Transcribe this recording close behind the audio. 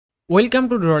Welcome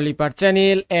to Drolipar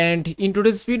channel, and in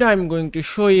today's video I'm going to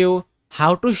show you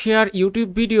how to share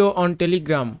YouTube video on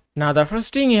Telegram. Now the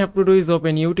first thing you have to do is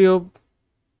open YouTube.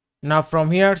 Now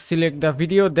from here select the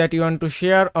video that you want to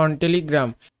share on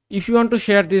Telegram. If you want to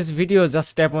share this video,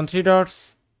 just tap on three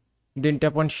dots, then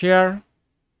tap on share.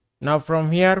 Now from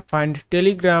here find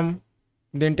Telegram,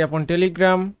 then tap on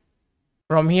Telegram.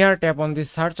 From here tap on the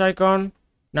search icon.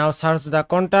 Now search the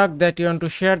contact that you want to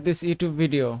share this YouTube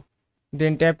video.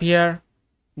 Then tap here,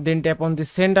 then tap on the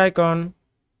send icon,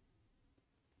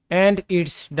 and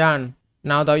it's done.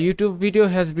 Now the YouTube video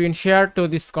has been shared to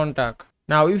this contact.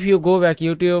 Now if you go back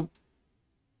YouTube,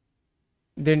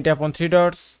 then tap on three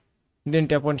dots, then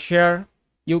tap on share.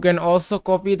 You can also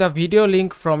copy the video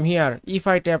link from here. If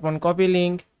I tap on copy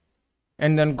link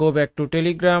and then go back to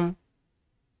Telegram,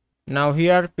 now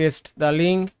here paste the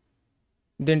link,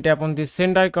 then tap on the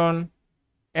send icon,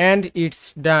 and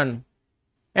it's done.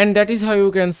 And that is how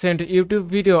you can send YouTube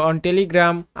video on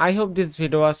Telegram. I hope this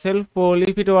video was helpful.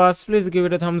 If it was, please give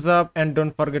it a thumbs up and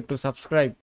don't forget to subscribe.